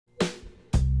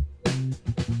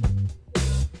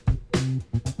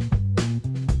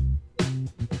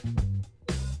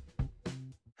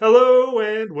Hello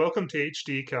and welcome to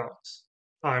HD Calcs.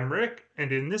 I'm Rick,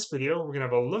 and in this video, we're going to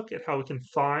have a look at how we can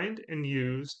find and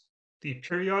use the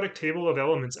Periodic Table of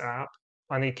Elements app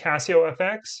on the Casio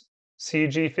FX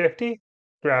CG50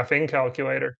 graphing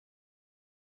calculator.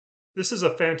 This is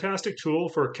a fantastic tool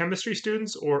for chemistry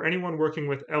students or anyone working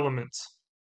with elements.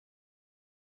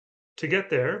 To get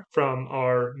there from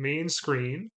our main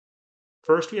screen,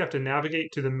 first we have to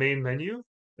navigate to the main menu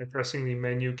by pressing the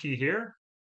menu key here.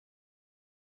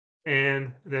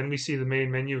 And then we see the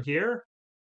main menu here.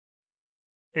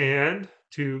 And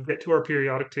to get to our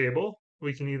periodic table,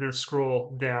 we can either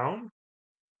scroll down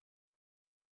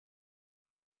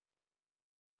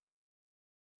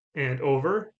and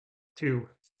over to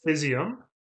Physium,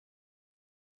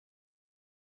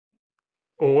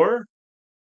 or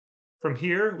from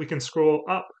here, we can scroll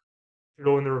up to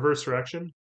go in the reverse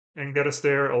direction and get us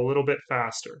there a little bit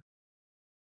faster.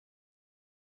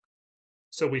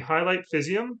 So we highlight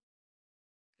Physium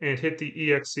and hit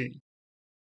the EXE.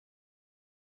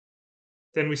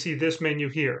 Then we see this menu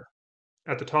here.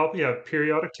 At the top, we have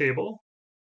periodic table,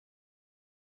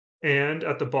 and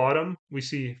at the bottom, we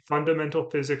see fundamental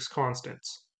physics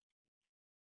constants.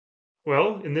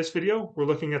 Well, in this video, we're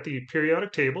looking at the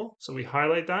periodic table, so we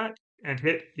highlight that and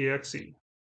hit EXE.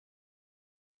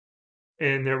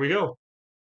 And there we go.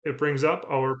 It brings up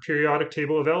our periodic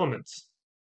table of elements.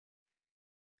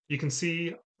 You can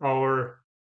see our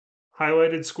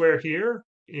highlighted square here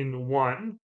in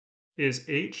 1 is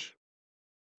H,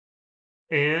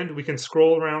 and we can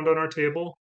scroll around on our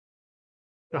table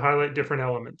to highlight different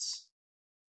elements.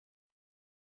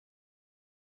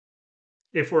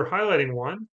 If we're highlighting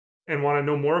one and want to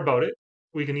know more about it,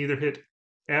 we can either hit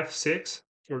F6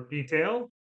 for detail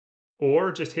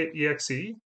or just hit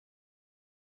EXE,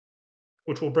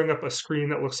 which will bring up a screen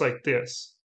that looks like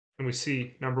this. And we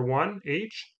see number 1,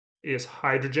 H, is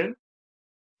hydrogen,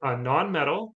 a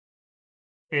non-metal,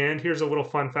 and here's a little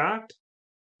fun fact,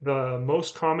 the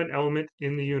most common element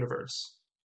in the universe.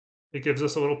 It gives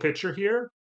us a little picture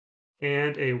here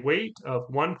and a weight of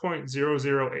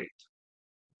 1.008.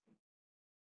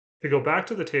 To go back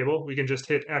to the table, we can just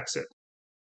hit exit.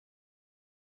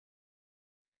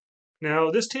 Now,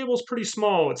 this table is pretty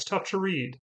small, it's tough to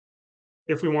read.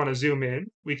 If we want to zoom in,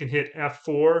 we can hit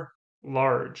F4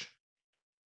 large.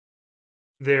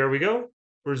 There we go.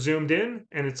 We're zoomed in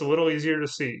and it's a little easier to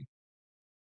see.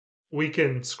 We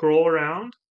can scroll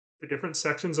around the different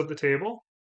sections of the table.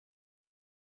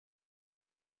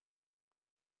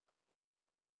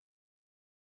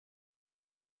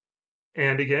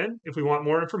 And again, if we want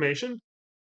more information,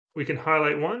 we can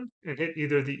highlight one and hit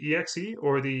either the EXE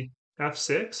or the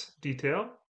F6 detail.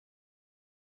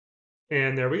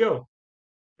 And there we go.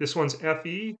 This one's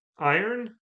Fe,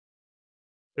 iron.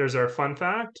 There's our fun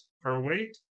fact, our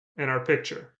weight, and our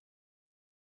picture.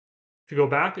 To go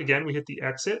back, again, we hit the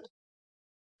exit.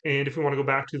 And if we want to go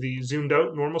back to the zoomed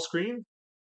out normal screen,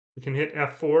 we can hit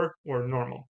F4 or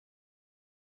normal.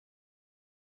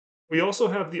 We also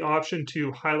have the option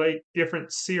to highlight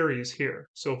different series here.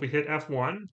 So if we hit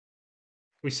F1,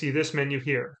 we see this menu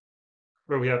here,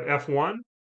 where we have F1,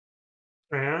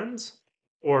 trans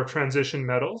or transition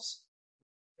metals,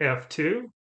 F2,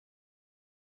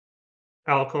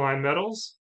 alkaline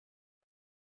metals,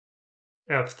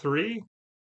 F3,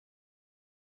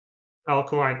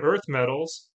 alkaline earth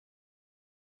metals,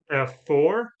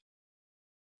 F4,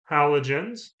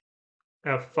 halogens,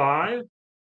 F5,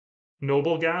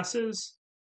 noble gases,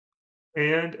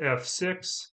 and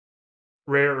F6,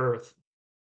 rare earth.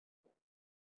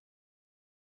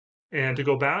 And to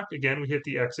go back, again, we hit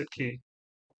the exit key.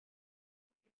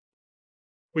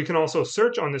 We can also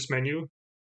search on this menu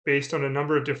based on a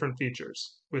number of different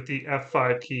features with the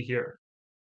F5 key here.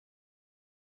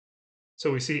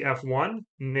 So we see F1,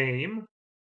 name.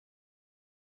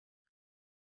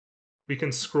 We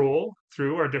can scroll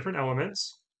through our different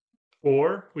elements,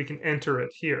 or we can enter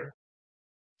it here.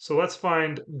 So let's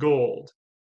find gold.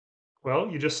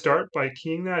 Well, you just start by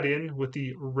keying that in with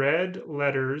the red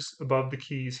letters above the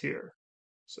keys here.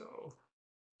 So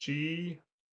G,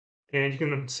 and you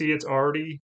can see it's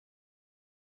already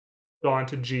gone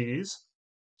to G's.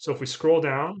 So if we scroll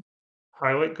down,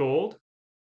 highlight gold,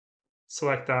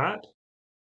 select that,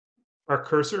 our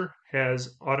cursor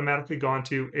has automatically gone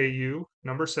to AU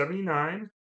number 79.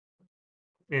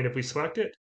 And if we select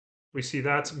it, we see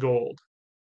that's gold.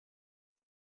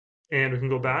 And we can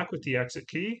go back with the exit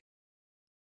key.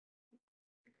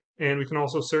 And we can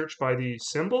also search by the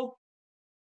symbol.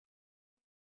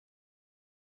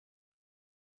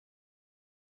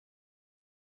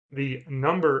 The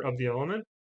number of the element.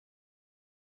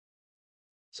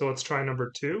 So let's try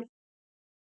number 2.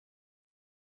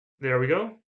 There we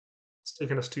go. It's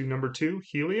taking us to number 2,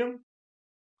 helium,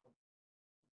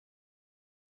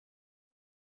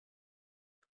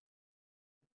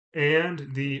 and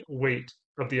the weight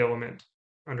of the element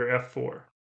under F4.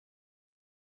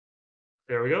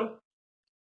 There we go.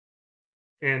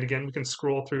 And again, we can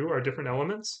scroll through our different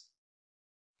elements.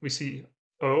 We see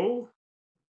O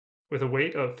with a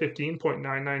weight of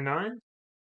 15.999.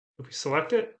 If we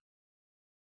select it,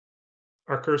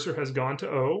 our cursor has gone to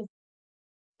O.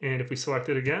 And if we select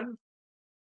it again,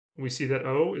 we see that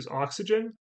O is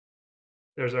oxygen.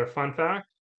 There's our fun fact,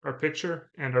 our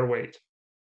picture, and our weight.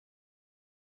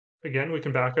 Again, we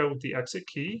can back out with the exit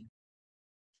key.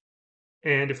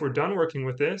 And if we're done working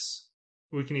with this,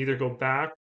 we can either go back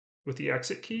with the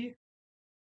exit key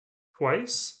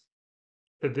twice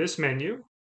to this menu,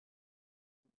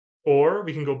 or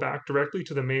we can go back directly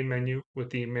to the main menu with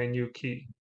the menu key.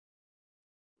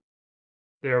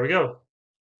 There we go.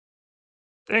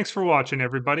 Thanks for watching,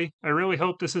 everybody. I really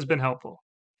hope this has been helpful.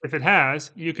 If it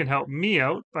has, you can help me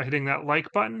out by hitting that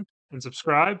like button and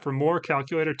subscribe for more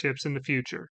calculator tips in the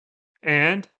future.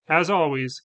 And, as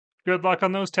always, good luck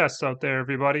on those tests out there,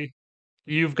 everybody.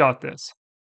 You've got this.